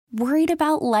Worried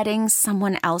about letting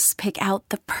someone else pick out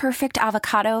the perfect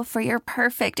avocado for your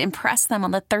perfect impress them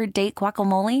on the third date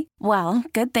guacamole? Well,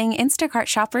 good thing Instacart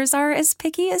shoppers are as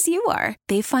picky as you are.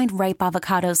 They find ripe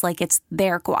avocados like it's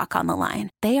their guac on the line.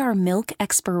 They are milk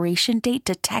expiration date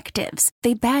detectives.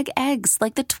 They bag eggs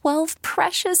like the 12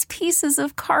 precious pieces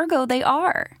of cargo they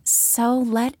are. So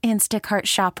let Instacart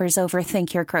shoppers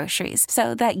overthink your groceries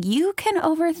so that you can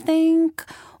overthink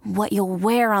what you'll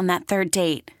wear on that third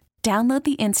date. Download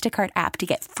the Instacart app to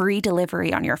get free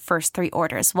delivery on your first 3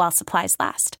 orders while supplies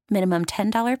last. Minimum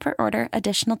 $10 per order.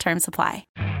 Additional terms apply.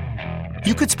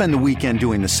 You could spend the weekend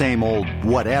doing the same old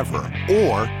whatever,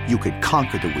 or you could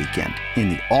conquer the weekend in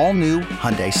the all-new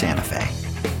Hyundai Santa Fe.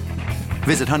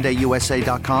 Visit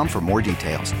HyundaiUSA.com for more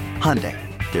details. Hyundai,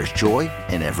 there's joy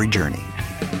in every journey.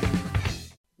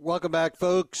 Welcome back,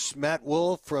 folks. Matt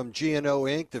Wolfe from GNO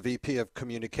Inc., the VP of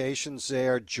Communications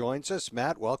there, joins us.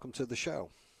 Matt, welcome to the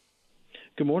show.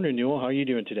 Good morning, Newell. How are you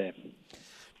doing today?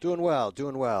 Doing well.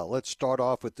 Let's start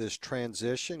off with this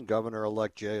transition.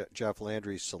 Governor-elect Jeff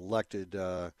Landry selected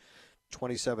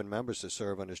 27 members to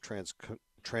serve on his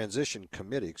transition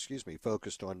committee,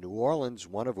 focused on New Orleans,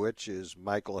 one of which is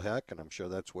Michael Heck, and I'm sure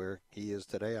that's where he is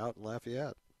today out in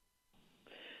Lafayette.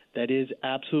 That is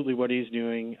absolutely what he's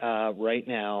doing right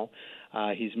now.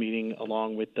 He's meeting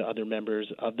along with the other members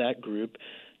of that group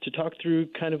to talk through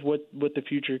kind of what the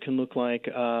future can look like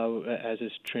as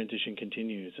this transition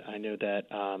continues. I know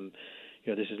that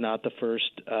this is not the first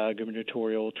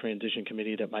gubernatorial transition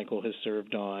committee that Michael has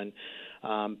served on,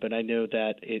 but I know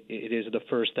that it is the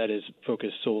first that is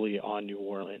focused solely on New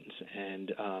Orleans.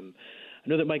 And I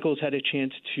know that Michael's had a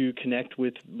chance to connect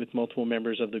with multiple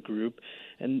members of the group,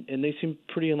 and they seem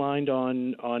pretty aligned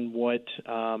on what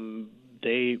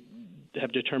they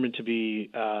have determined to be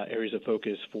areas of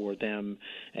focus for them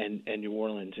and New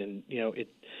Orleans. And,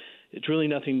 it's really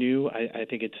nothing new. I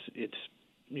think it's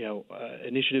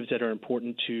initiatives that are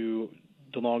important to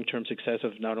the long-term success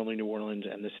of not only New Orleans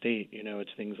and the state. It's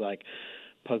things like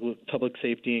public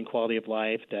safety and quality of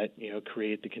life that,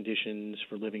 create the conditions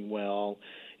for living well.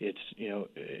 It's,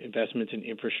 investments in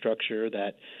infrastructure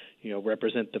that,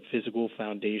 represent the physical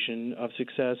foundation of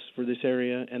success for this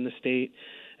area and the state,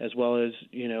 as well as,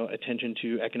 attention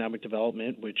to economic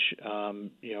development, which, are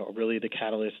really the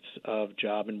catalysts of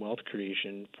job and wealth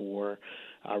creation for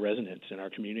our residents in our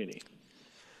community.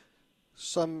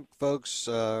 Some folks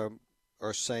are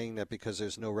saying that because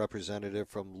there's no representative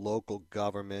from local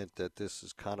government that this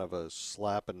is kind of a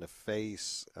slap in the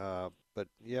face, but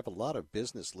you have a lot of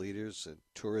business leaders and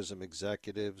tourism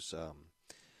executives,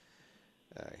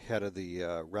 head of the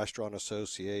Restaurant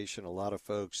Association, a lot of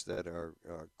folks that are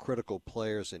critical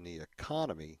players in the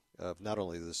economy of not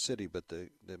only the city but the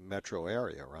metro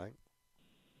area, right?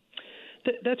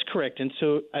 That's correct. And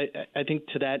so I think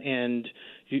to that end,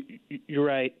 you're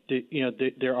right.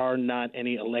 There are not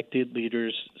any elected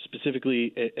leaders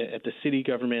specifically at the city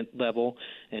government level,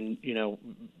 and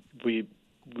we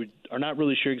are not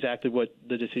really sure exactly what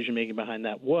the decision making behind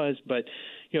that was, but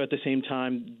at the same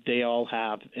time, they all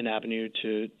have an avenue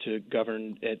to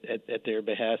govern at their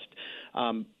behest.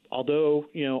 Although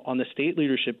on the state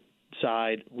leadership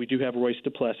side, we do have Royce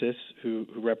DePlessis, who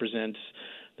represents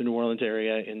the New Orleans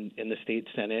area in the state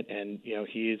Senate, and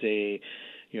he is a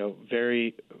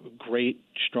very great,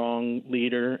 strong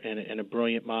leader and a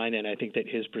brilliant mind, and I think that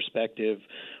his perspective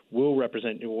will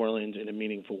represent New Orleans in a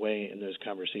meaningful way in those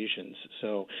conversations.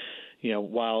 So,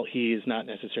 while he is not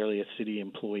necessarily a city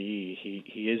employee,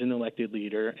 he is an elected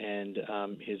leader, and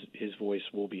his voice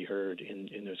will be heard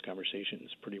in those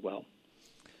conversations pretty well.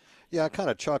 Yeah, I kind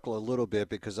of chuckle a little bit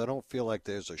because I don't feel like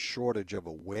there's a shortage of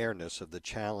awareness of the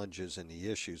challenges and the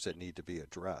issues that need to be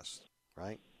addressed,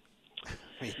 right? I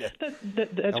mean,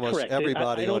 that's almost correct.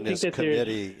 everybody I don't on this think that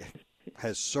committee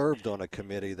has served on a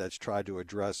committee that's tried to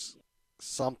address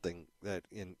something that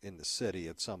in the city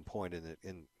at some point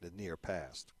in the near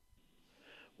past.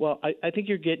 Well, I think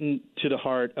you're getting to the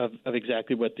heart of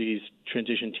exactly what these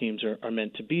transition teams are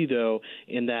meant to be, though,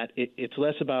 in that it's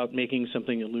less about making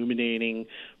something illuminating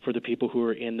for the people who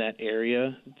are in that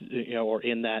area, or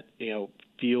in that,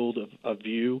 field of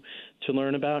view to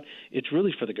learn about. It's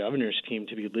really for the governor's team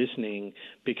to be listening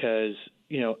because,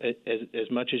 as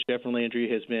much as Jeff Landry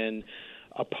has been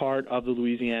a part of the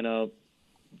Louisiana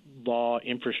law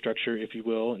infrastructure, if you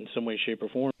will, in some way, shape, or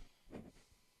form,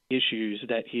 issues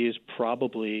that he is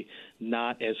probably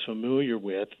not as familiar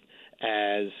with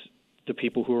as the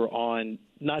people who are on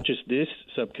not just this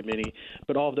subcommittee,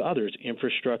 but all of the others,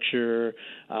 infrastructure,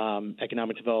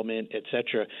 economic development, et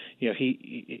cetera.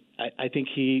 I think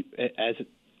he, as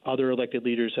other elected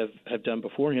leaders have done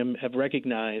before him, have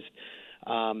recognized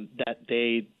that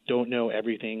they don't know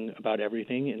everything about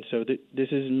everything. And so this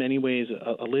is in many ways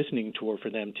a listening tour for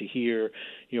them to hear,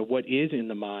 what is in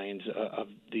the minds of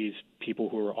these people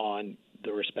who are on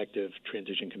the respective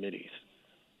transition committees.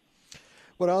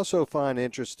 What I also find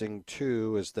interesting,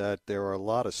 too, is that there are a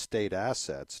lot of state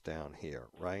assets down here,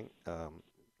 right?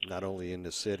 Not only in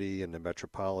the city and the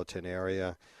metropolitan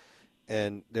area.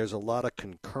 And there's a lot of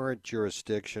concurrent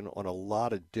jurisdiction on a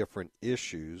lot of different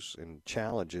issues and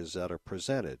challenges that are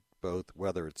presented, both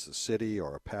whether it's a city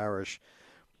or a parish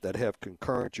that have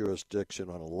concurrent jurisdiction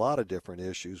on a lot of different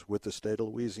issues with the state of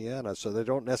Louisiana. So they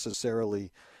don't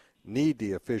necessarily need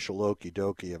the official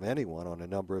okie-dokie of anyone on a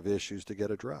number of issues to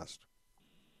get addressed.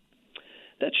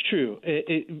 That's true.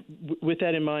 With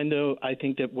that in mind, though, I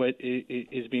think that what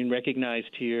is being recognized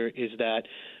here is that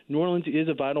New Orleans is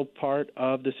a vital part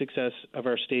of the success of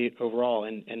our state overall.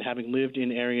 And having lived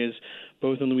in areas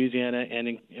both in Louisiana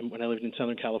and when I lived in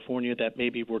Southern California that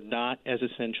maybe were not as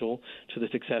essential to the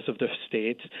success of those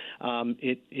states,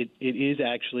 it is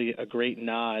actually a great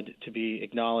nod to be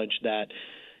acknowledged that,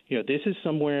 this is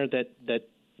somewhere that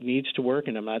needs to work,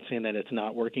 and I'm not saying that it's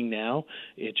not working now.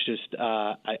 It's just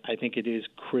I think it is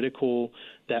critical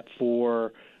that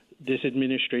for this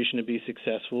administration to be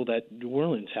successful, that New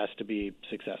Orleans has to be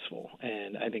successful.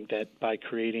 And I think that by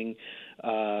creating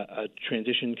a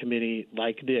transition committee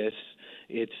like this,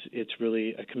 it's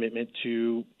really a commitment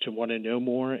to want to know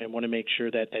more and want to make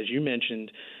sure that, as you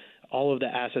mentioned, all of the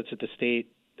assets that the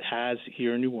state has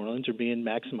here in New Orleans are being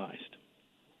maximized.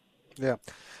 Yeah,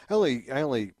 I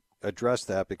only address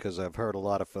that because I've heard a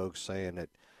lot of folks saying that,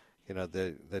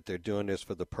 that they're doing this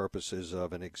for the purposes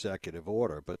of an executive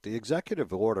order. But the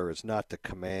executive order is not to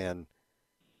command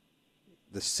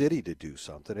the city to do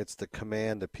something. It's to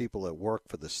command the people that work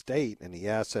for the state and the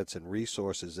assets and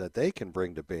resources that they can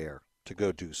bring to bear to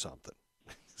go do something.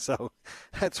 So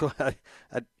that's why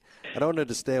I don't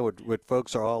understand what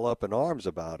folks are all up in arms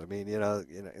about. I mean,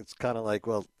 it's kind of like,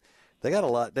 well, they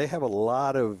have a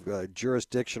lot of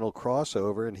jurisdictional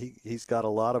crossover, and he's got a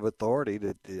lot of authority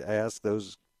to ask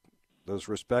those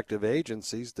respective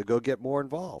agencies to go get more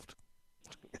involved.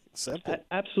 It's simple.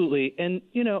 Absolutely. And,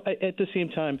 at the same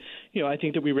time, I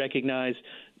think that we recognize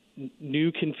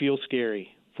new can feel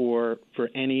scary for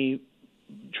any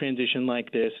transition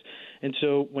like this. And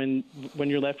so when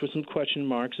you're left with some question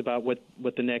marks about what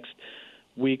the next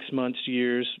weeks, months,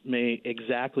 years may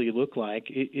exactly look like,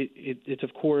 it's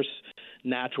of course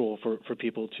natural for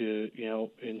people to,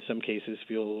 in some cases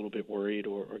feel a little bit worried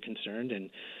or concerned. And,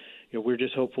 we're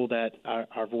just hopeful that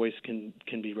our voice can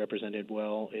be represented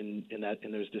well in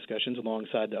those discussions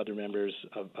alongside the other members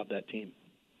of that team.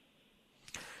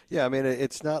 Yeah, I mean,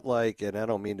 it's not like, and I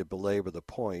don't mean to belabor the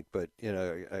point, but,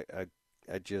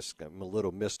 I'm a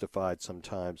little mystified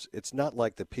sometimes. It's not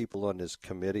like the people on this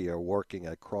committee are working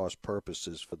at cross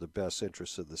purposes for the best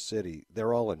interests of the city.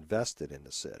 They're all invested in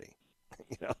the city.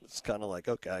 It's kind of like,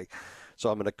 okay, so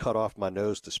I'm going to cut off my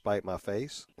nose to spite my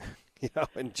face,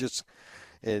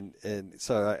 and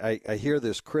so I hear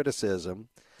this criticism,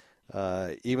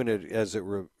 even as it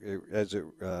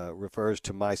refers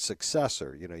to my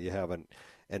successor. You have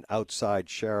an outside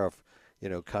sheriff,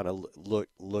 kind of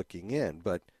looking in,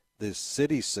 but the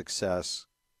city's success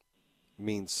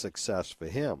means success for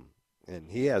him, and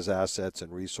he has assets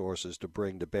and resources to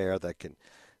bring to bear that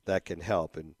can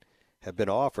help and have been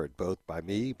offered both by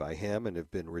me, by him, and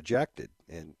have been rejected.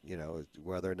 And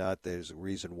whether or not there's a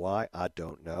reason why, I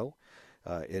don't know.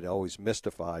 It always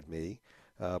mystified me,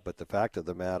 but the fact of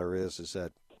the matter is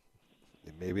that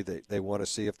maybe they want to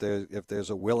see if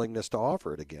there's a willingness to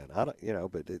offer it again. I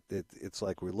don't, but it's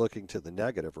like we're looking to the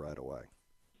negative right away.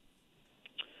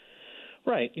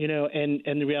 Right,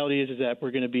 and the reality is that we're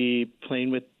going to be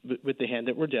playing with the hand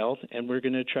that we're dealt, and we're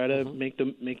going to try to make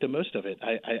the most of it.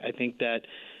 I think that,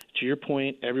 to your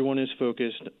point, everyone is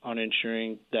focused on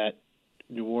ensuring that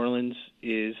New Orleans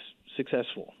is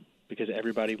successful, because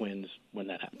everybody wins when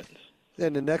that happens.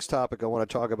 And the next topic I want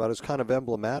to talk about is kind of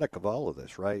emblematic of all of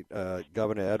this, right?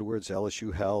 Governor Edwards,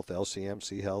 LSU Health,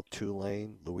 LCMC Health,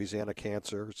 Tulane, Louisiana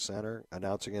Cancer Center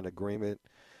announcing an agreement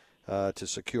to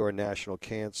secure a National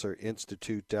Cancer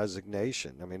Institute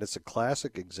designation. I mean, it's a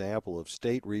classic example of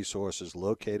state resources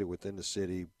located within the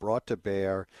city brought to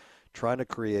bear, trying to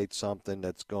create something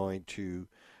that's going to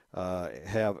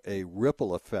have a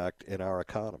ripple effect in our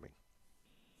economy.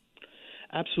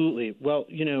 Absolutely. Well,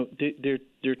 there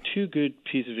are two good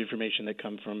pieces of information that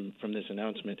come from this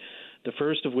announcement. The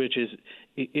first of which is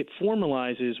it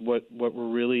formalizes what we're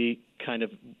really kind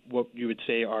of what you would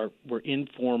say were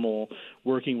informal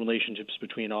working relationships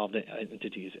between all of the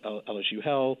entities: LSU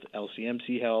Health,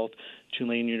 LCMC Health,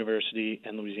 Tulane University,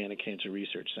 and Louisiana Cancer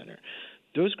Research Center.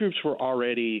 those groups were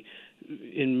already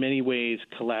in many ways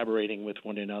collaborating with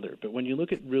one another. But when you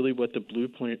look at really what the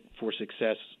blueprint for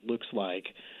success looks like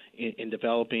in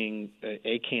developing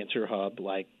a cancer hub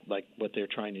like what they're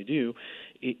trying to do,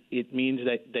 it means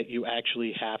that you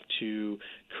actually have to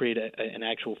create an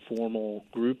actual formal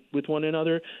group with one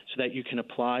another so that you can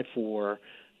apply for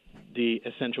the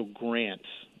essential grants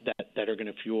that are going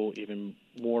to fuel even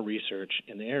more research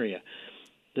in the area.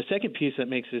 The second piece that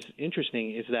makes this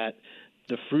interesting is that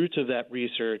the fruits of that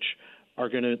research are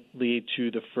going to lead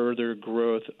to the further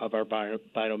growth of our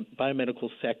biomedical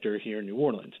sector here in New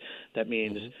Orleans. That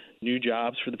means new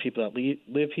jobs for the people that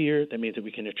live here. That means that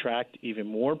we can attract even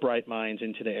more bright minds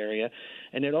into the area.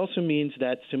 And it also means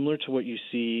that, similar to what you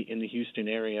see in the Houston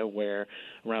area, where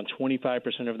around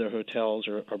 25% of their hotels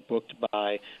are booked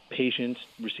by patients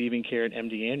receiving care at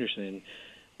MD Anderson,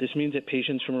 this means that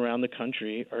patients from around the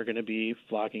country are going to be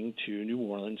flocking to New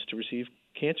Orleans to receive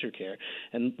cancer care.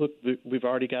 And look, we've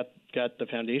already got the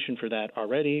foundation for that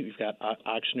already. We've got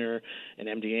Ochsner and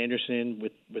MD Anderson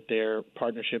with their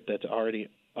partnership that's already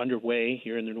underway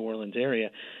here in the New Orleans area.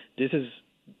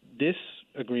 This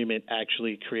agreement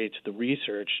actually creates the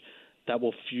research that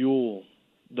will fuel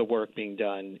the work being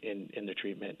done in the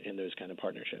treatment in those kind of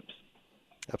partnerships.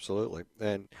 Absolutely.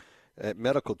 And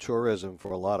medical tourism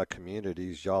for a lot of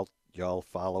communities, y'all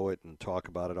follow it and talk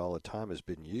about it all the time, has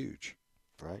been huge,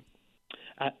 right?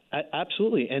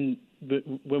 Absolutely. And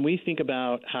when we think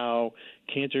about how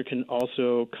cancer can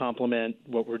also complement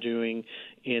what we're doing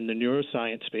in the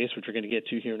neuroscience space, which we're going to get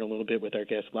to here in a little bit with our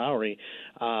guest Lowry,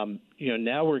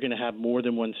 now we're going to have more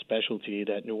than one specialty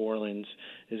that New Orleans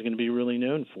is going to be really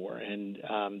known for. And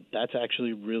that's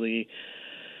actually really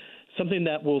something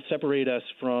that will separate us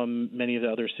from many of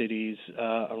the other cities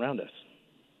around us.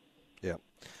 Yeah.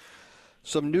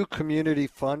 Some new community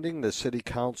funding. The City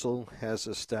Council has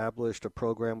established a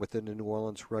program within the New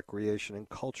Orleans Recreation and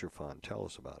Culture Fund. Tell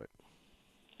us about it.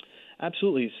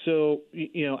 Absolutely. So,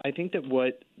 I think that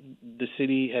what the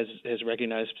city has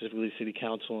recognized, specifically City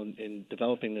Council in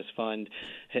developing this fund,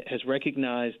 has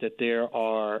recognized that there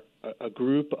are a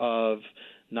group of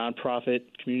nonprofit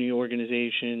community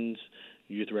organizations,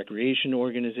 youth recreation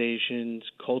organizations,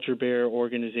 culture bear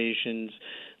organizations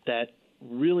that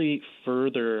really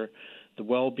further the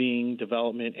well-being,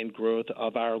 development, and growth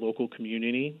of our local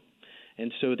community.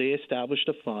 And so they established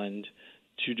a fund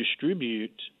to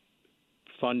distribute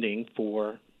funding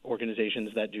for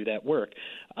organizations that do that work.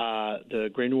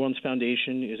 The Great New Orleans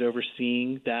Foundation is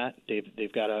overseeing that.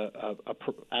 They've got a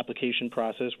application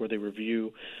process where they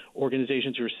review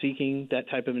organizations who are seeking that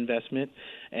type of investment,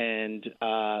 and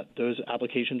those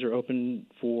applications are open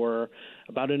for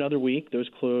about another week. Those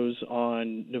close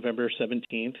on November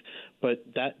 17th, but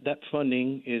that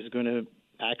funding is going to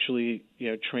actually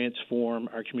transform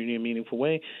our community in a meaningful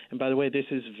way. And by the way, this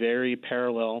is very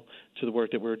parallel to the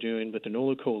work that we're doing with the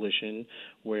NOLA Coalition,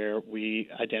 where we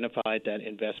identified that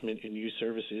investment in youth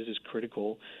services is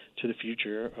critical to the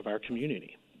future of our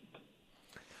community.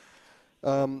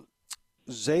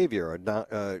 Xavier,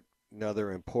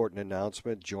 another important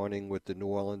announcement, joining with the New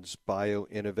Orleans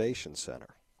Bio-Innovation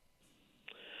Center.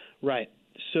 Right.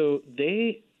 So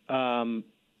they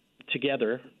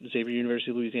together, Xavier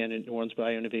University of Louisiana and New Orleans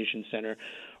Bio-Innovation Center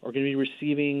are going to be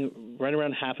receiving right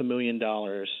around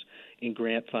 $500,000 in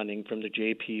grant funding from the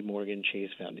J.P. Morgan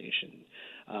Chase Foundation.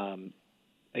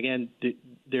 Again,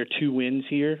 there are two wins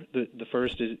here. The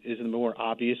first is the more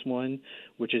obvious one,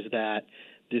 which is that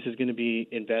this is going to be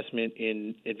investment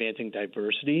in advancing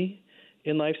diversity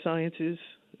in life sciences,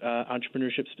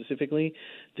 entrepreneurship specifically.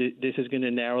 This is going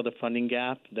to narrow the funding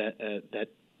gap that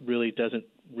really doesn't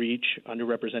reach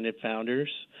underrepresented founders.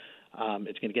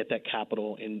 It's going to get that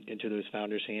capital into those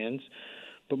founders' hands.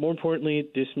 But more importantly,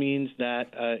 this means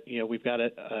that we've got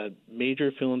a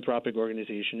major philanthropic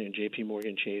organization in J.P.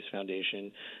 Morgan Chase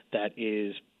Foundation that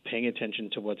is paying attention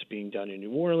to what's being done in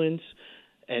New Orleans,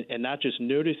 and not just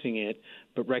noticing it,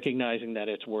 but recognizing that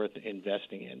it's worth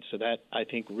investing in. So that, I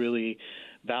think, really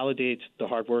validates the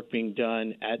hard work being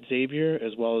done at Xavier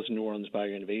as well as New Orleans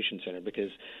Bio-Innovation Center,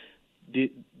 because this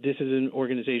is an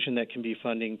organization that can be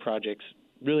funding projects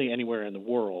really anywhere in the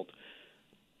world.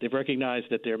 They've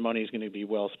recognized that their money is going to be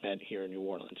well spent here in New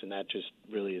Orleans, and that just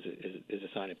really is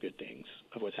a sign of good things,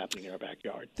 of what's happening in our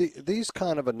backyard. These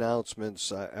kind of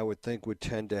announcements, I would think, would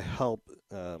tend to help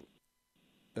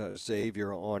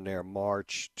Xavier on their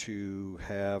march to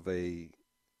have a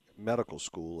medical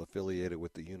school affiliated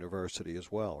with the university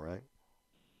as well, right?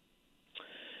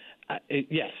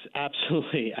 Yes,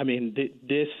 absolutely. I mean,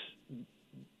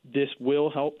 this will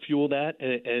help fuel that,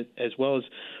 as well as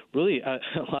really a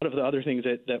lot of the other things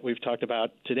that we've talked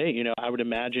about today. I would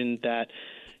imagine that,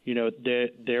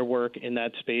 their work in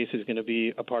that space is going to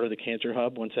be a part of the Cancer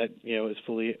Hub once that is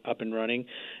fully up and running,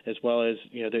 as well as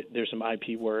there's some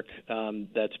IP work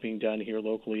that's being done here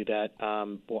locally that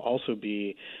will also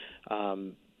be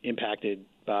impacted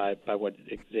by what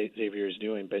Xavier is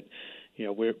doing. But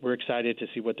we're excited to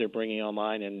see what they're bringing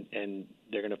online, and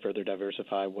they're going to further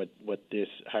diversify what this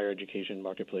higher education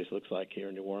marketplace looks like here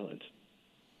in New Orleans.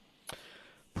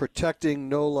 Protecting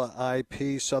NOLA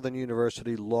IP, Southern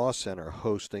University Law Center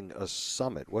hosting a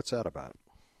summit. What's that about?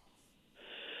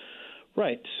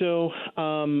 Right. So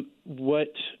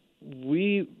what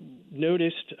we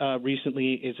noticed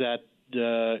recently is that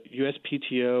the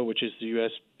USPTO, which is the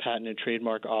U.S. Patent and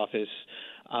Trademark Office,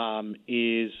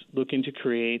 is looking to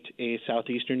create a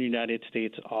Southeastern United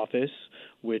States office,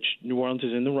 which New Orleans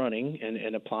is in the running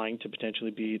and applying to potentially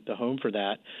be the home for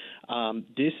that.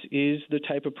 This is the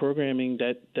type of programming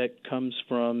that comes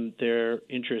from their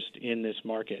interest in this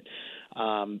market.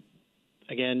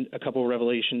 Again, a couple of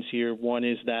revelations here. One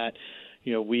is that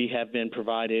we have been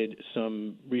provided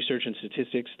some research and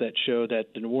statistics that show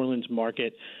that the New Orleans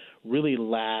market really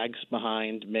lags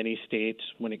behind many states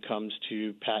when it comes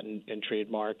to patent and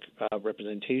trademark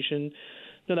representation.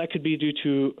 Now, that could be due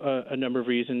to a number of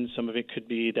reasons. Some of it could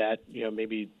be that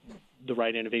maybe the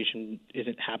right innovation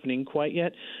isn't happening quite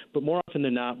yet. But more often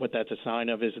than not, what that's a sign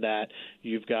of is that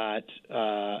you've got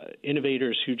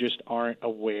innovators who just aren't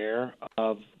aware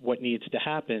of what needs to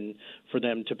happen for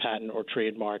them to patent or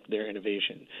trademark their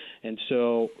innovation. And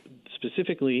so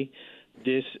specifically,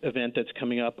 this event that's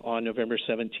coming up on November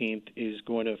 17th is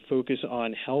going to focus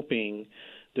on helping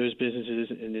those businesses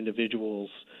and individuals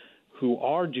who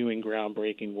are doing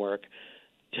groundbreaking work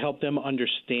to help them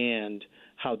understand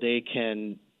how they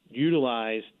can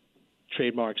utilize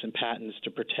trademarks and patents to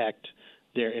protect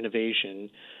their innovation.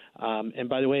 And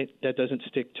by the way, that doesn't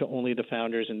stick to only the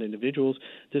founders and the individuals.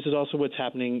 This is also what's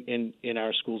happening in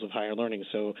our schools of higher learning.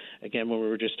 So again, when we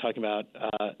were just talking about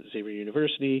Xavier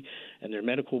University and their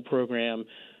medical program,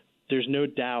 there's no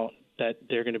doubt that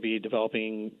they're going to be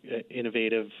developing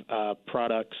innovative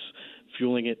products,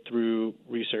 fueling it through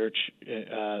research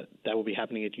that will be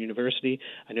happening at the university.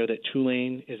 I know that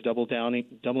Tulane is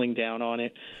doubling down on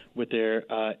it with their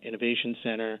innovation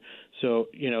center. So,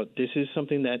 this is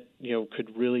something that,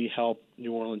 could really help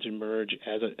New Orleans emerge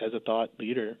as a thought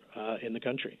leader in the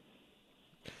country.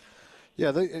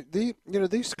 Yeah,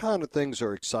 these kind of things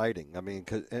are exciting. I mean,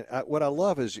 'cause what I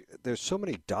love is there's so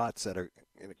many dots that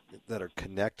are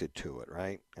connected to it,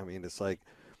 right? I mean, it's like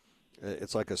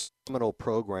a seminal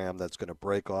program that's going to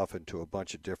break off into a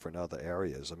bunch of different other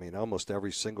areas. I mean, almost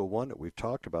every single one that we've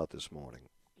talked about this morning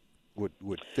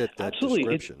would fit that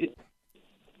Absolutely. description.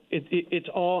 It's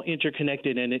all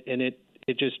interconnected, and it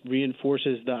just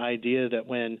reinforces the idea that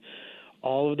when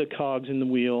all of the cogs in the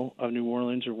wheel of New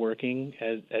Orleans are working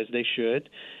as they should,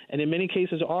 and in many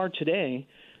cases are today,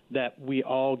 that we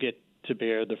all get to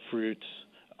bear the fruits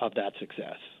of that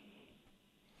success.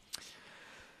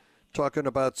 Talking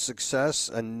about success,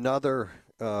 another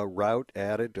route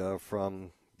added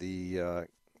from the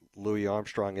Louis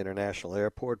Armstrong International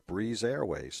Airport, Breeze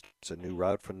Airways. It's a new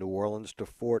route from New Orleans to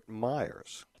Fort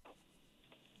Myers.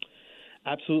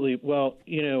 Absolutely. Well,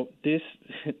 this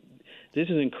is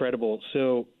incredible.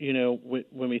 So,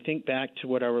 when we think back to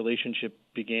what our relationship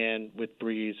began with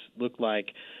Breeze looked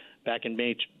like back in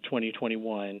May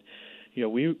 2021,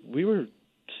 we were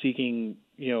seeking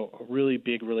a really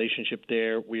big relationship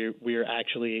there. We're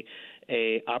actually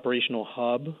a operational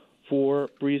hub for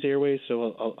Breeze Airways,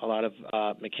 so a lot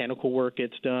of mechanical work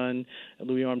gets done at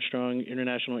Louis Armstrong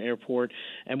International Airport,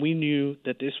 and we knew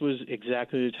that this was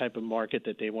exactly the type of market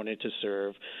that they wanted to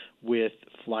serve with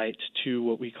flights to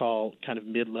what we call kind of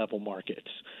mid-level markets.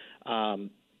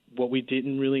 What we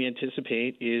didn't really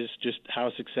anticipate is just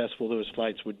how successful those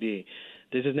flights would be.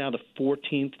 This is now the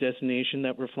 14th destination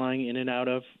that we're flying in and out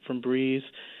of from Breeze.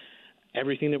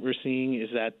 Everything that we're seeing is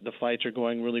that the flights are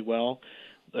going really well.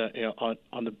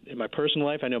 In my personal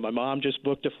life, I know my mom just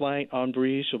booked a flight on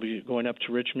Breeze. She'll be going up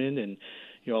to Richmond, and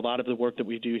a lot of the work that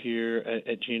we do here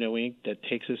at GNO Inc. that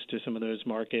takes us to some of those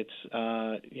markets,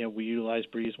 we utilize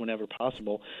Breeze whenever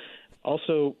possible.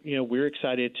 Also, we're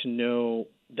excited to know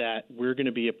that we're going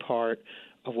to be a part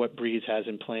of what Breeze has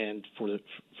in plan for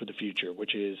the future,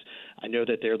 which is, I know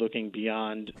that they're looking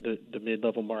beyond the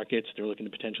mid-level markets. They're looking to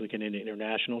potentially get into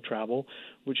international travel,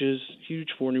 which is huge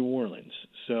for New Orleans.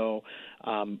 So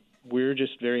we're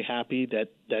just very happy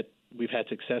that we've had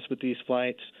success with these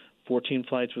flights. 14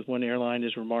 flights with one airline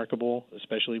is remarkable,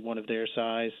 especially one of their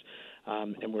size,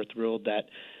 and we're thrilled that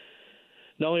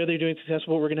not only are they doing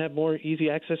successful, we're going to have more easy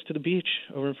access to the beach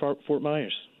over in Fort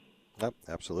Myers. Yep,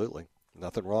 absolutely.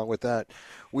 Nothing wrong with that.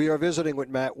 We are visiting with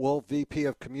Matt Wolfe, VP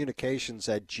of Communications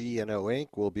at GNO Inc.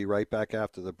 We'll be right back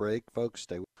after the break, folks.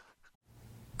 Stay with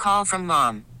Call from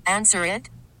mom. Answer it.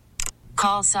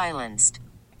 Call silenced.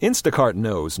 Instacart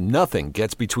knows nothing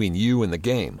gets between you and the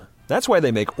game. That's why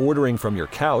they make ordering from your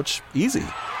couch easy.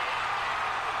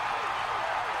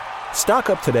 Stock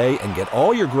up today and get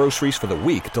all your groceries for the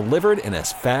week delivered in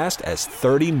as fast as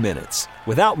 30 minutes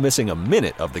without missing a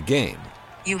minute of the game.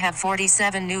 You have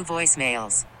 47 new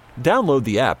voicemails. Download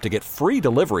the app to get free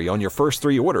delivery on your first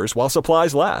 3 orders while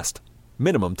supplies last.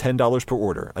 Minimum $10 per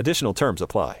order. Additional terms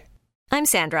apply. I'm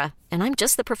Sandra, and I'm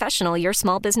just the professional your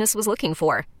small business was looking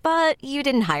for. But you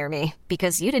didn't hire me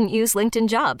because you didn't use LinkedIn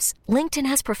Jobs. LinkedIn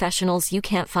has professionals you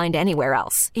can't find anywhere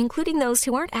else, including those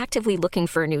who aren't actively looking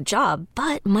for a new job,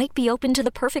 but might be open to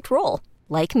the perfect role,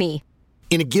 like me.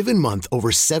 In a given month, over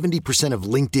 70% of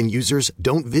LinkedIn users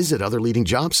don't visit other leading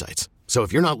job sites. So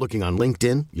if you're not looking on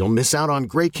LinkedIn, you'll miss out on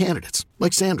great candidates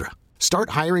like Sandra.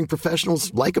 Start hiring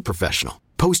professionals like a professional.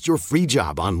 Post your free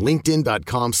job on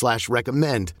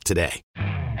linkedin.com/recommend today.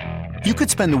 You could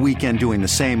spend the weekend doing the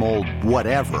same old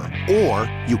whatever, or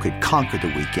you could conquer the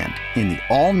weekend in the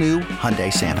all-new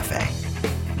Hyundai Santa Fe.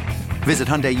 Visit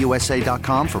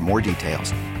HyundaiUSA.com for more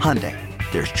details. Hyundai,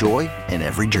 there's joy in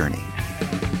every journey.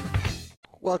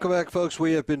 Welcome back, folks.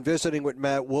 We have been visiting with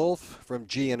Matt Wolfe from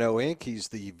GNO Inc. He's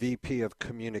the VP of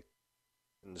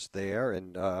Communications there.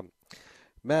 And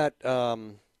Matt,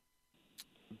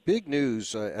 big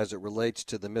news as it relates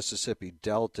to the Mississippi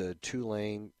Delta.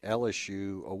 Tulane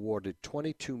LSU awarded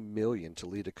 $22 million to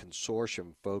lead a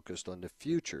consortium focused on the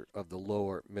future of the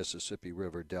lower Mississippi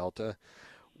River Delta.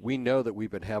 We know that we've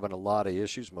been having a lot of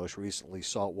issues, most recently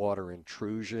saltwater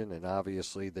intrusion, and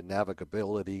obviously the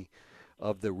navigability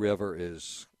of the river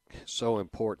is so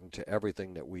important to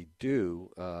everything that we do.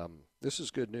 This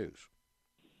is good news.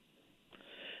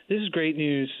 This is great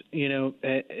news. You know,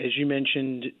 as you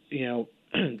mentioned, you know,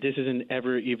 this is an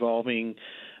ever-evolving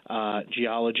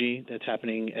geology that's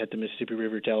happening at the Mississippi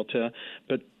River Delta.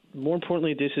 But more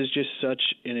importantly, this is just such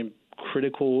a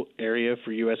critical area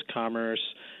for U.S. commerce,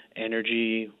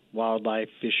 energy, wildlife,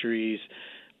 fisheries.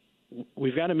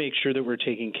 We've got to make sure that we're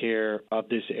taking care of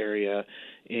this area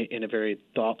in a very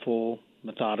thoughtful,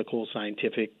 methodical,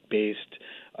 scientific-based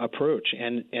approach.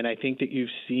 And I think that you've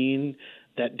seen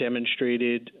that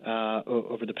demonstrated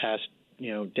over the past,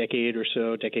 decade or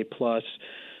so, decade plus,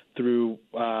 through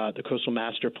the Coastal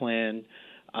Master Plan.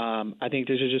 I think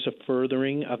this is just a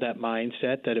furthering of that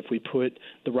mindset that if we put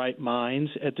the right minds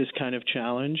at this kind of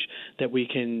challenge, that we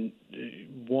can,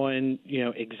 one,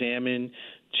 examine,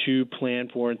 two, plan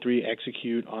for, and three,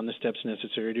 execute on the steps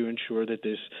necessary to ensure that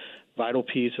this vital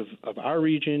piece of our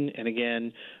region and,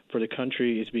 again, for the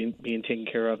country is being taken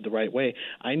care of the right way.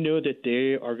 I know that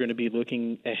they are going to be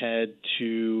looking ahead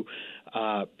to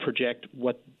project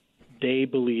what they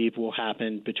believe will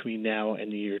happen between now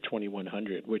and the year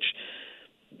 2100, which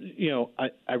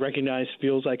I recognize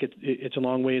feels like it's a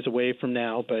long ways away from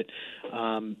now, but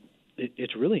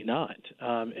it's really not.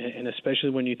 And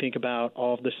especially when you think about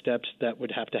all of the steps that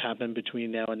would have to happen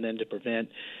between now and then to prevent,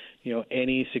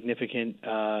 any significant,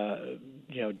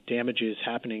 damages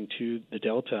happening to the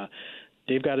Delta,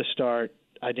 they've got to start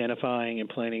identifying and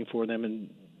planning for them and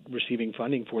receiving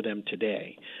funding for them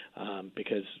today,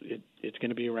 because it's going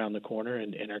to be around the corner,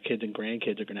 and our kids and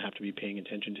grandkids are going to have to be paying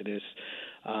attention to this.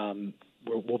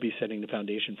 We'll be setting the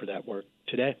foundation for that work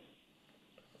today.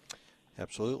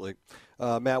 Absolutely.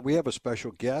 Matt, we have a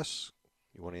special guest.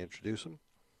 You want to introduce him?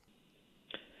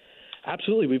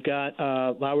 Absolutely. We've got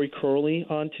Lowry Curley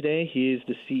on today. He is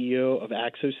the CEO of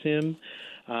AxoSim,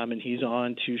 and he's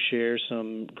on to share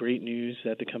some great news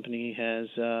that the company has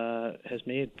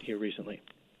made here recently.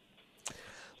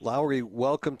 Lowry,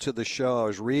 welcome to the show. I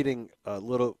was reading a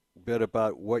little bit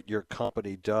about what your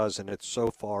company does, and it's so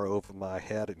far over my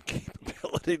head and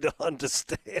capability to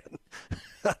understand.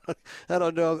 I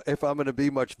don't know if I'm going to be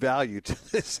much value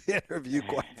to this interview,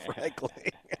 quite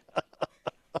frankly.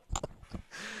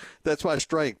 That's my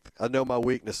strength. I know my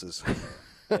weaknesses.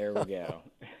 There we go.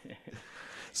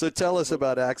 So tell us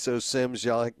about AxoSims.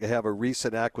 Y'all have a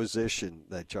recent acquisition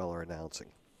that y'all are announcing.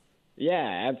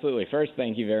 Yeah, absolutely. First,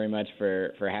 thank you very much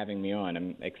for having me on.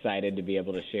 I'm excited to be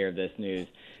able to share this news.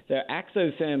 So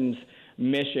AxoSim's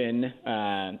mission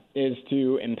is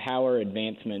to empower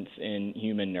advancements in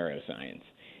human neuroscience.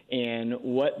 And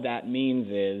what that means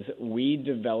is we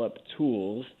develop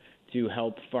tools to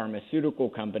help pharmaceutical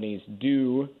companies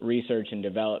do research and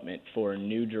development for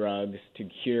new drugs to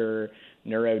cure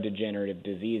neurodegenerative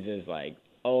diseases like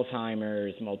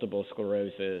Alzheimer's, multiple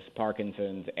sclerosis,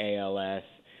 Parkinson's, ALS,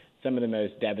 some of the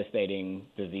most devastating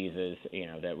diseases,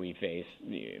 that we face,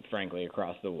 frankly,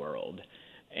 across the world.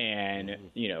 And,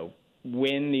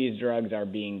 when these drugs are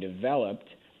being developed,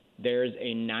 there's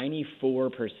a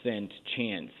 94%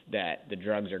 chance that the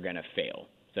drugs are going to fail.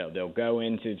 So they'll go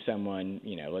into someone,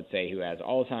 let's say who has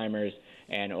Alzheimer's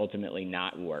and ultimately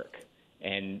not work.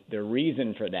 And the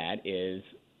reason for that is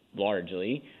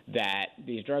largely that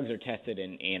these drugs are tested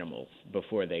in animals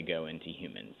before they go into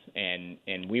humans.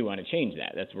 And we want to change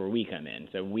that. That's where we come in.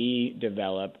 So we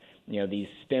develop, these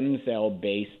stem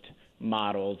cell-based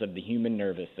models of the human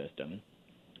nervous system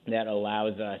that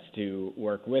allows us to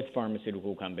work with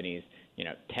pharmaceutical companies,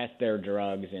 test their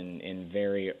drugs in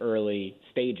very early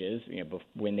stages,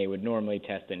 when they would normally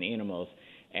test in animals,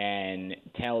 and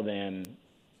tell them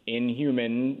in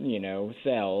human,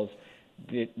 cells,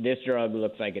 this drug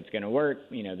looks like it's going to work.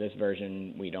 This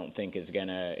version we don't think is going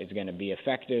to be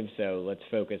effective. So let's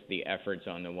focus the efforts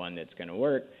on the one that's going to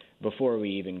work before we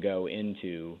even go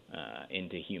into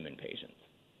human patients.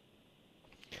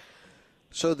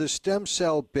 So the stem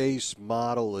cell based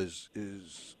model is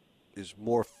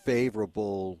more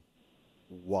favorable.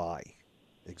 Why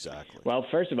exactly? Well,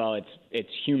 first of all, it's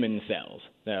human cells.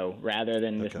 So rather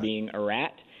than this being a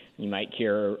rat, you might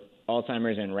cure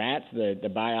Alzheimer's in rats. The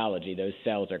biology, those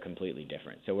cells are completely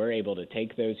different. So we're able to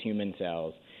take those human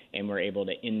cells and we're able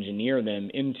to engineer them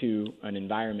into an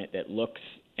environment that looks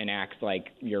and acts like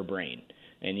your brain.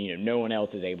 And no one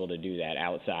else is able to do that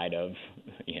outside of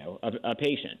a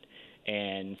patient.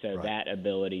 And so that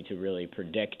ability to really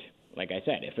predict, like I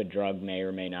said, if a drug may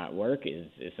or may not work is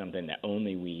something that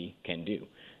only we can do.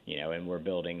 And we're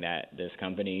building this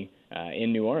company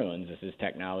in New Orleans. This is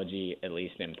technology, at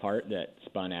least in part, that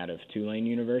spun out of Tulane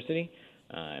University.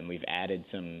 And we've added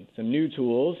some new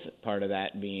tools, part of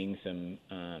that being some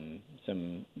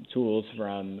tools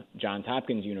from Johns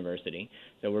Hopkins University.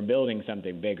 So we're building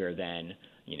something bigger than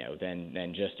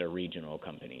just a regional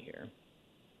company here.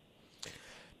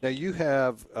 Now, you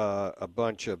have a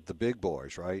bunch of the big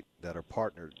boys, right, that are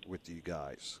partnered with you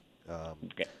guys.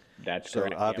 That's so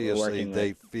correct. So obviously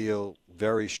they feel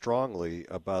very strongly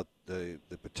about the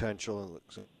potential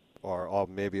or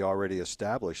maybe already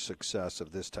established success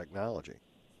of this technology.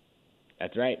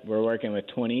 That's right. We're working with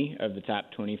 20 of the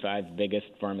top 25 biggest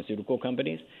pharmaceutical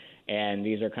companies, and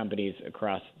these are companies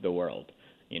across the world.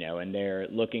 And they're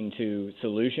looking to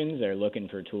solutions. They're looking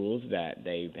for tools that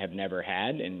they have never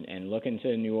had and looking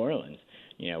to New Orleans,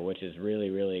 which is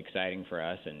really, really exciting for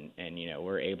us. And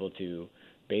we're able to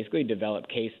basically develop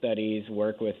case studies,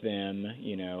 work with them,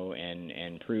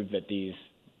 and prove that these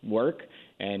work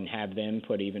and have them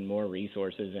put even more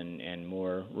resources and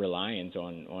more reliance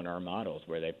on our models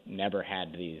where they've never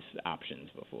had these options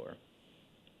before.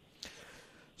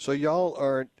 So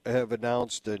y'all have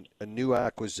announced a new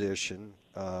acquisition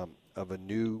of a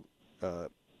new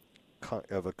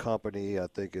of a company. I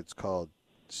think it's called,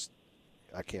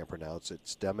 I can't pronounce it.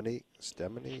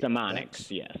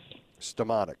 StemoniX, yes.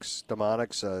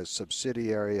 StemoniX, a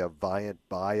subsidiary of Viant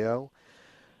Bio.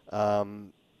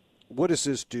 What does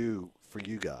this do for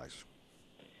you guys?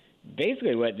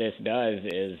 Basically, what this does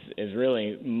is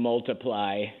really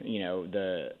multiply,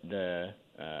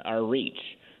 our reach.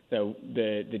 So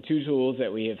the two tools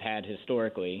that we have had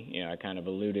historically, I kind of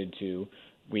alluded to,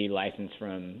 we licensed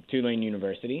from Tulane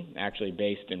University, actually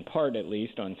based in part at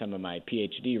least on some of my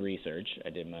PhD research. I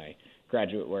did my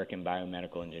graduate work in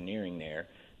biomedical engineering there.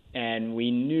 And we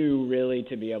knew really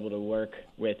to be able to work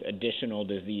with additional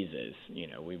diseases.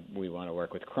 We want to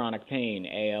work with chronic pain,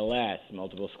 ALS,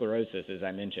 multiple sclerosis, as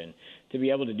I mentioned. To be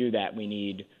able to do that, we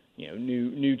need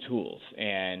new tools.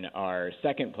 And our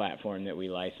second platform that we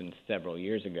licensed several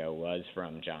years ago was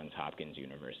from Johns Hopkins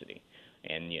University.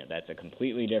 And that's a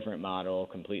completely different model,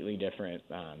 completely different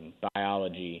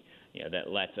biology,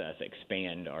 that lets us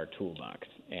expand our toolbox.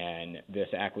 And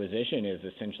this acquisition is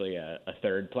essentially a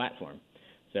third platform.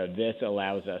 So this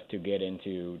allows us to get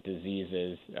into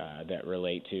diseases that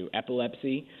relate to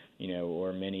epilepsy,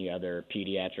 or many other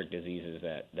pediatric diseases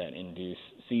that induce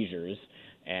seizures.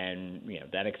 And,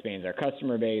 that expands our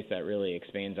customer base. That really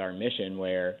expands our mission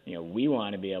where, we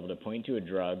want to be able to point to a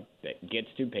drug that gets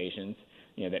to patients,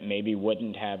 that maybe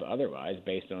wouldn't have otherwise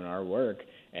based on our work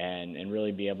and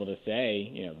really be able to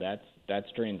say,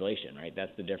 that's translation, right?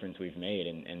 That's the difference we've made.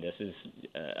 And this is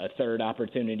a third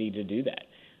opportunity to do that.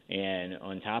 And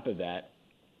on top of that,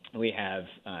 we have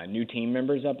new team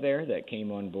members up there that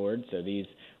came on board. So these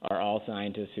are all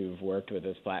scientists who've worked with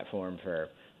this platform for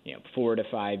 4 to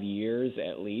 5 years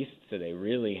at least. So they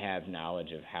really have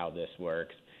knowledge of how this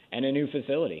works. and a new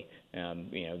facility.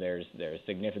 There's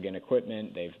significant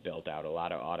equipment. They've built out a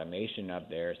lot of automation up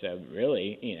there. So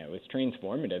really, it's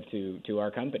transformative to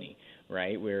our company,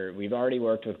 right? We've already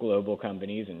worked with global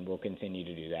companies, and we'll continue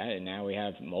to do that. And now we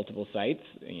have multiple sites,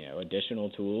 additional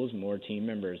tools, more team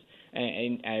members.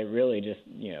 And I really just,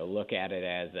 look at it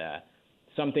as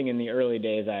something in the early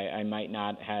days I might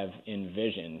not have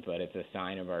envisioned, but it's a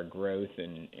sign of our growth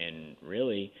and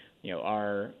really,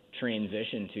 our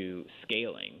transition to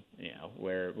scaling,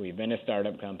 where we've been a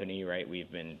startup company, right?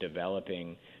 We've been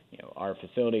developing, our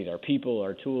facilities, our people,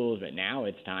 our tools, but now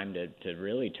it's time to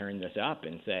really turn this up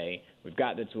and say, we've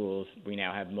got the tools, we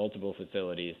now have multiple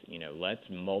facilities, let's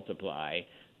multiply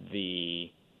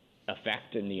the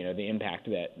effect and the impact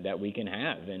that we can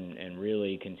have and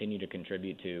really continue to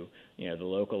contribute to the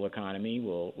local economy.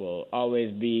 Will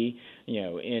always be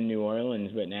in New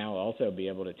Orleans, but now also be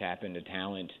able to tap into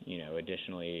talent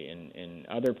additionally in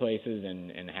other places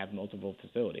and have multiple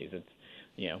facilities. It's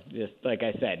just like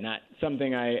I said, not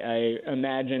something I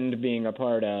imagined being a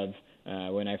part of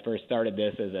when I first started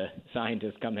this as a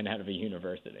scientist coming out of a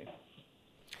university.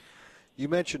 You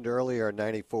mentioned earlier a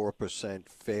 94%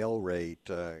 fail rate.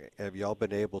 Have y'all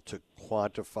been able to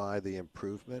quantify the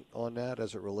improvement on that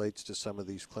as it relates to some of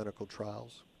these clinical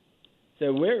trials?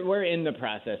 So we're in the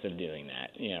process of doing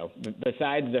that.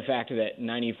 Besides the fact that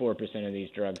 94% of these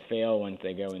drugs fail once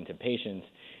they go into patients,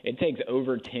 it takes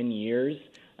over 10 years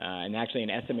and actually an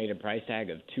estimated price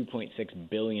tag of $2.6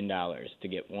 billion to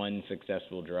get one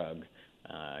successful drug,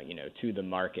 to the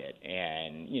market.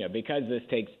 And, because this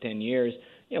takes 10 years,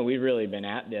 we've really been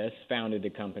at this, founded the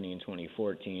company in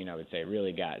 2014, I would say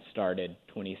really got started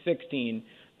 2016,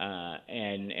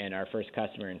 and our first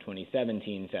customer in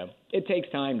 2017. So it takes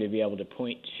time to be able to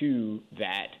point to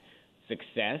that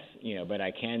success, but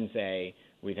I can say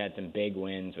we've had some big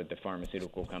wins with the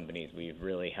pharmaceutical companies. We've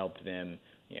really helped them,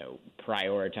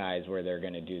 prioritize where they're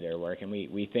going to do their work, and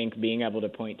we think being able to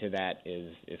point to that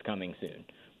is coming soon.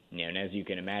 And as you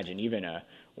can imagine, even a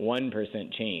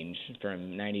 1% change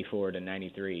from 94 to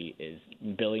 93 is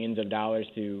billions of dollars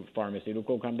to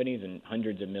pharmaceutical companies and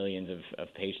hundreds of millions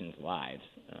of patients' lives.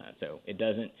 So it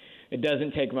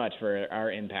doesn't take much for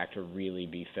our impact to really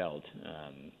be felt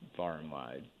far and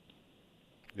wide.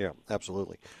 Yeah,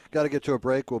 absolutely. Got to get to a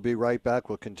break. We'll be right back.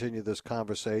 We'll continue this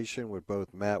conversation with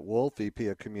both Matt Wolfe, VP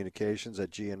of Communications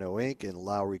at GNO Inc., and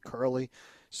Lowry Curley,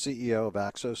 CEO of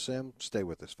AxoSim. Stay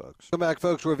with us, folks. Welcome back,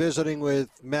 folks. We're visiting with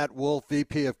Matt Wolfe,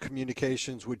 VP of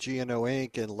Communications with GNO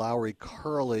Inc., and Lowry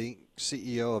Curley,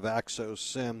 CEO of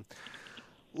AxoSim.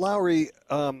 Lowry,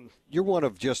 you're one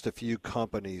of just a few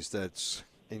companies that's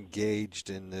engaged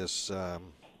in this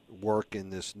work in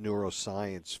this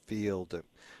neuroscience field.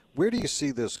 Where do you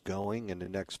see this going in the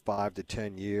next 5 to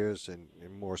 10 years, and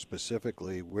more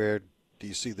specifically, where do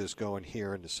you see this going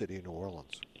here in the city of New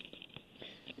Orleans?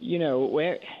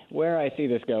 Where I see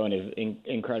this going is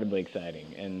incredibly exciting,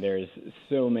 and there's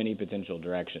so many potential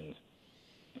directions.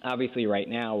 Obviously, right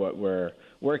now, what we're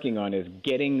working on is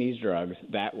getting these drugs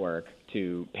that work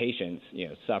to patients,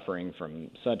 suffering from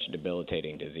such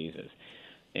debilitating diseases.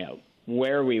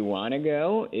 Where we want to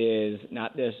go is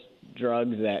not just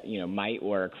drugs that might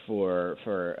work for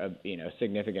a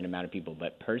significant amount of people,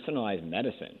 but personalized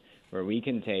medicine, where we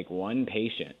can take one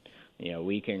patient.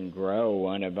 We can grow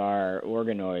one of our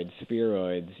organoids,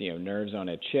 spheroids, nerves on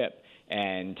a chip,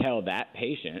 and tell that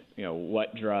patient,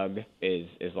 what drug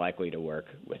is likely to work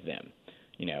with them.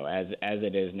 As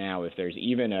it is now, if there's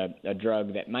even a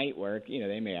drug that might work,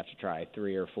 they may have to try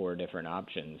 3 or 4 different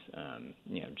options,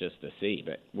 just to see.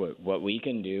 But what we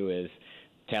can do is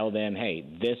tell them, hey,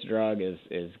 this drug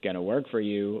is going to work for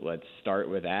you. Let's start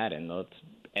with that, and let's,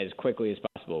 as quickly as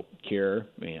possible, cure,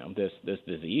 this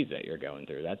disease that you're going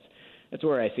through. That's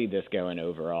where I see this going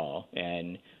overall.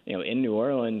 And, in New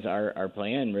Orleans, our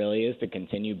plan really is to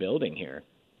continue building here.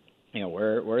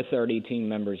 We're 30 team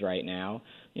members right now.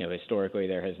 Historically,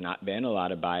 there has not been a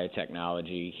lot of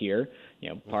biotechnology here.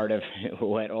 Part of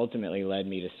what ultimately led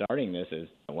me to starting this is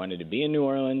I wanted to be in New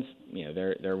Orleans.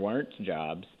 There weren't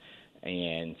jobs.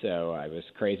 And so I was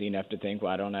crazy enough to think,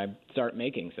 why don't I start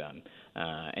making some?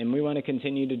 And we want to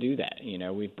continue to do that.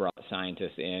 We've brought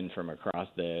scientists in from across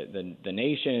the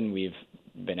nation. We've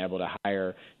been able to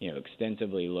hire,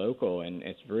 extensively local, and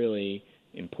it's really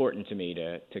important to me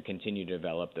to continue to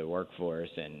develop the workforce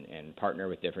and partner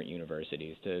with different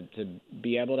universities to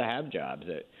be able to have jobs.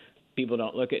 That people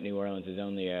don't look at New Orleans as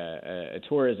only a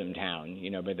tourism town,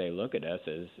 but they look at us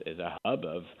as a hub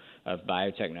of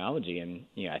biotechnology. And,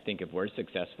 I think if we're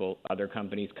successful, other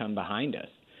companies come behind us,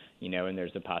 and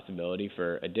there's the possibility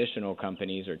for additional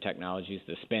companies or technologies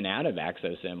to spin out of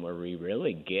AxoSim where we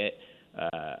really get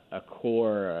a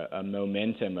core, a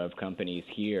momentum of companies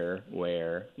here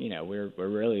where, we're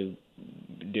really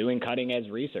doing cutting-edge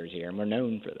research here, and we're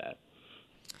known for that.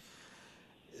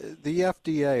 The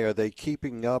FDA, are they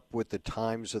keeping up with the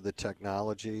times of the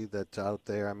technology that's out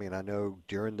there? I mean, I know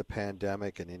during the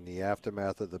pandemic and in the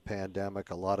aftermath of the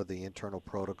pandemic, a lot of the internal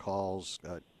protocols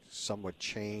somewhat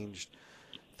changed,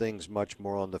 things much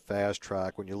more on the fast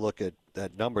track. When you look at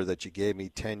that number that you gave me,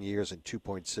 10 years and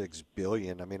 $2.6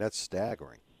 billion, I mean, that's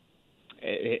staggering.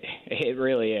 It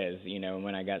really is.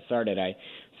 When I got started, I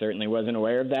certainly wasn't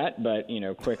aware of that, but,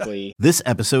 quickly. This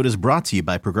episode is brought to you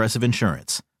by Progressive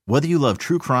Insurance. Whether you love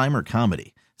true crime or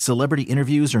comedy, celebrity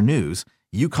interviews or news,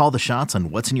 you call the shots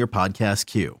on what's in your podcast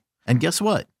queue. And guess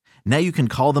what? Now you can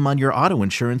call them on your auto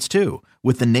insurance too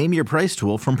with the Name Your Price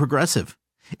tool from Progressive.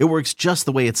 It works just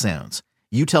the way it sounds.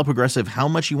 You tell Progressive how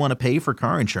much you want to pay for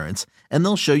car insurance, and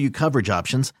they'll show you coverage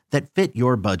options that fit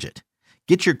your budget.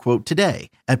 Get your quote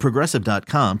today at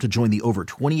Progressive.com to join the over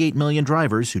 28 million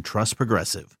drivers who trust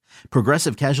Progressive.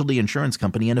 Progressive Casualty Insurance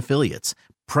Company and Affiliates.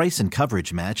 Price and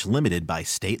coverage match limited by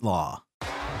state law.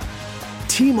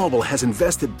 T-Mobile has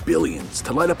invested billions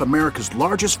to light up America's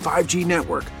largest 5G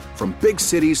network, from big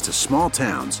cities to small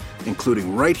towns,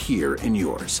 including right here in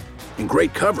yours. And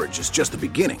great coverage is just the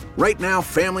beginning. Right now,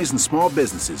 families and small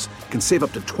businesses can save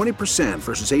up to 20%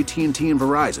 versus AT&T and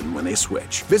Verizon when they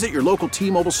switch. Visit your local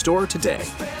T-Mobile store today.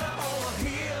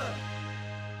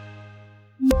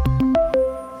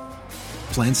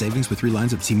 Plan savings with 3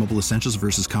 lines of T-Mobile Essentials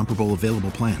versus comparable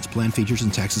available plans. Plan features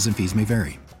and taxes and fees may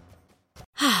vary.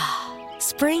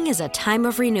 Spring is a time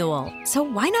of renewal, so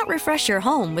why not refresh your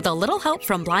home with a little help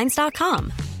from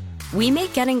Blinds.com? We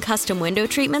make getting custom window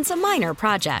treatments a minor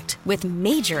project with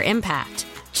major impact.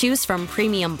 Choose from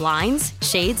premium blinds,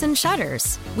 shades, and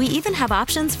shutters. We even have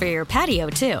options for your patio,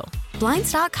 too.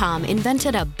 Blinds.com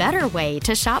invented a better way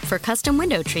to shop for custom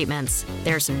window treatments.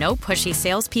 There's no pushy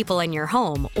salespeople in your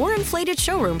home or inflated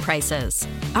showroom prices.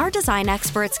 Our design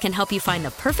experts can help you find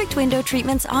the perfect window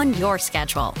treatments on your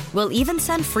schedule. We'll even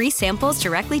send free samples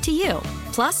directly to you.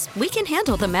 Plus, we can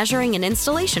handle the measuring and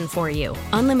installation for you.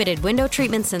 Unlimited window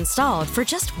treatments installed for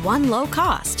just one low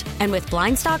cost. And with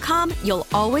Blinds.com, you'll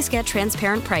always get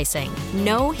transparent pricing.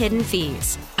 No hidden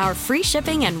fees. Our free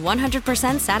shipping and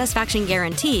 100% satisfaction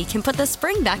guarantee can put the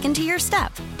spring back into your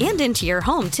step and into your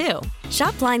home, too.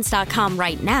 Shop Blinds.com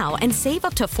right now and save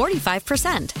up to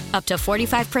 45%. Up to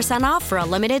 45% off for a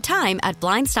limited time at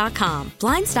Blinds.com.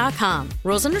 Blinds.com.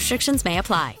 Rules and restrictions may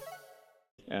apply.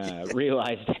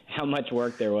 Realized how much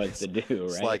work there was to do, right?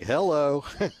 It's like, hello.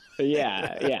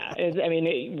 Yeah.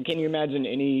 Can you imagine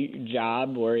any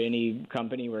job or any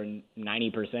company where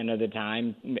 90% of the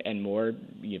time and more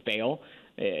you fail?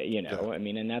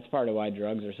 And that's part of why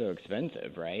drugs are so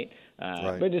expensive, right?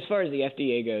 Right. But as far as the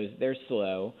FDA goes, they're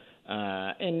slow,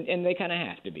 and they kind of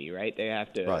have to be, right? They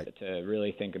have to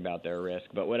really think about their risk.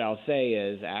 But what I'll say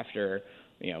is, after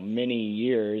many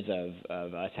years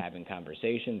of us having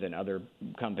conversations and other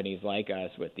companies like us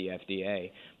with the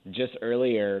FDA, just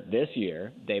earlier this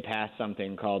year, they passed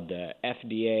something called the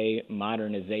FDA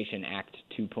Modernization Act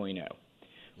 2.0,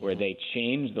 where they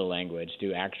changed the language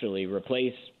to actually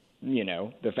replace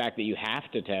the fact that you have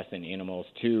to test in animals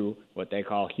to what they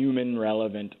call human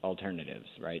relevant alternatives,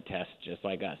 right? Tests just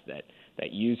like us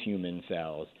that use human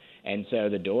cells. And so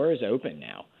the door is open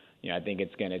now. I think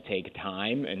it's going to take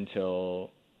time until,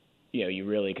 you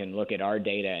really can look at our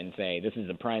data and say, this is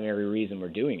the primary reason we're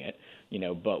doing it,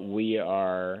 but we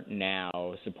are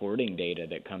now supporting data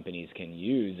that companies can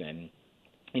use. And,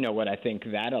 what I think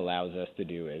that allows us to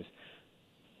do is,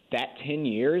 that 10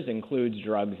 years includes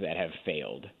drugs that have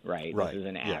failed, right? This is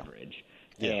an average.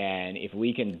 Yeah. And if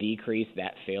we can decrease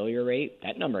that failure rate,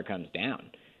 that number comes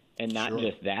down. And not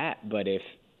just that, but if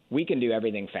we can do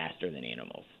everything faster than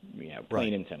animals,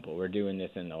 plain and simple. We're doing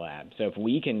this in the lab. So if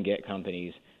we can get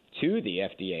companies to the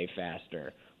FDA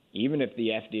faster, even if the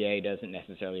FDA doesn't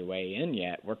necessarily weigh in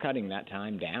yet, we're cutting that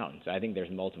time down. So I think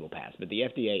there's multiple paths. But the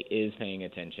FDA is paying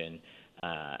attention.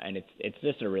 And it's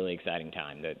just a really exciting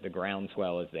time. The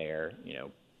groundswell is there.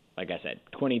 Like I said,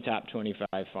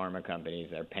 25 pharma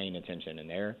companies are paying attention, and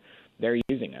they're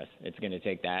using us. It's going to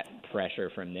take that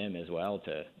pressure from them as well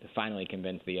to finally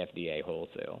convince the FDA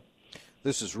wholesale.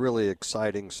 This is really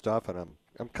exciting stuff, and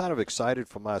I'm kind of excited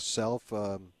for myself,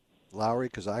 Lowry,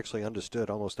 because I actually understood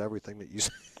almost everything that you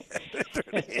said.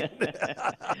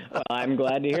 Well, I'm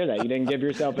glad to hear that. You didn't give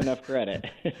yourself enough credit.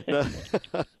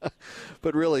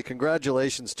 But really,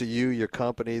 congratulations to you, your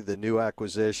company, the new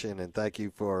acquisition, and thank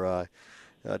you for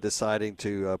deciding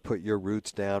to put your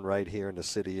roots down right here in the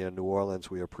city of New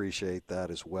Orleans. We appreciate that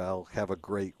as well. Have a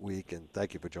great week, and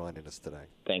thank you for joining us today.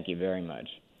 Thank you very much.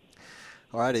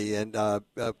 All righty, and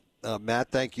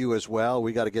Matt, thank you as well.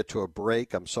 We got to get to a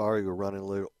break. I'm sorry we're running a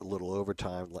little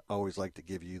overtime. I always like to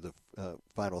give you the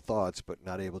final thoughts, but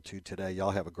not able to today.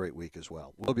 Y'all have a great week as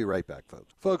well. We'll be right back,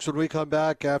 folks. Folks, when we come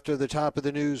back after the top of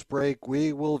the news break,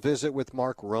 we will visit with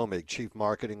Mark Romig, Chief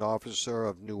Marketing Officer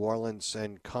of New Orleans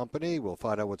 & Company. We'll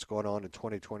find out what's going on in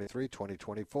 2023,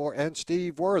 2024, and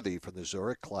Steve Worthy from the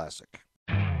Zurich Classic.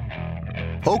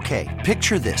 Okay,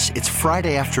 picture this. It's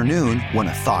Friday afternoon when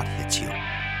a thought hits you.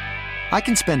 I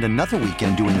can spend another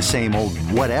weekend doing the same old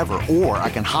whatever, or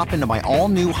I can hop into my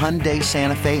all-new Hyundai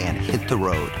Santa Fe and hit the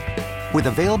road. With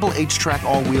available H-Track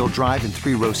all-wheel drive and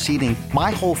 3-row seating, my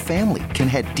whole family can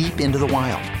head deep into the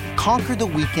wild. Conquer the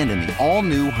weekend in the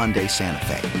all-new Hyundai Santa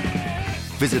Fe.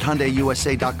 Visit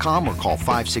HyundaiUSA.com or call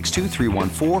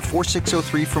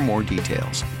 562-314-4603 for more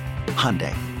details.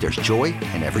 Hyundai, there's joy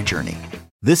in every journey.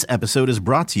 This episode is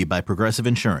brought to you by Progressive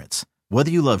Insurance. Whether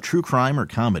you love true crime or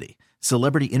comedy,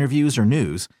 celebrity interviews or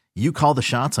news, you call the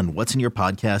shots on what's in your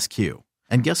podcast queue.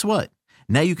 And guess what?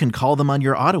 Now you can call them on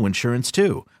your auto insurance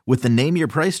too with the Name Your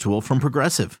Price tool from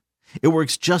Progressive. It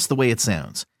works just the way it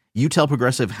sounds. You tell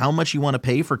Progressive how much you want to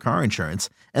pay for car insurance,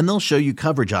 and they'll show you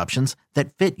coverage options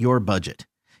that fit your budget.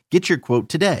 Get your quote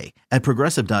today at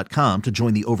Progressive.com to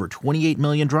join the over 28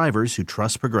 million drivers who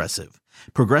trust Progressive.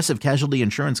 Progressive Casualty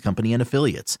Insurance Company and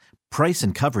Affiliates. Price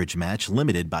and coverage match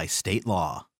limited by state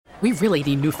law. We really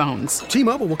need new phones.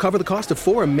 T-Mobile will cover the cost of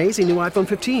 4 amazing new iPhone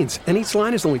 15s, and each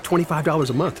line is only $25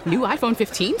 a month. New iPhone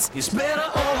 15s? It's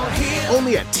better over here.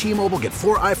 Only at T-Mobile, get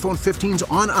 4 iPhone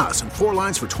 15s on us and 4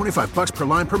 lines for $25 per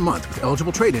line per month with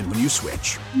eligible trade-in when you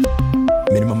switch.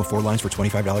 Minimum of 4 lines for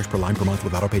 $25 per line per month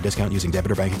with autopay discount using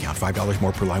debit or bank account. $5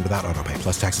 more per line without autopay,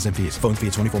 plus taxes and fees. Phone fee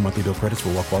at 24 monthly bill credits for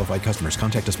well-qualified customers.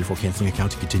 Contact us before canceling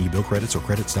account to continue bill credits or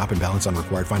credit stop and balance on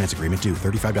required finance agreement due.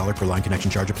 $35 per line connection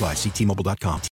charge applies. See T-Mobile.com.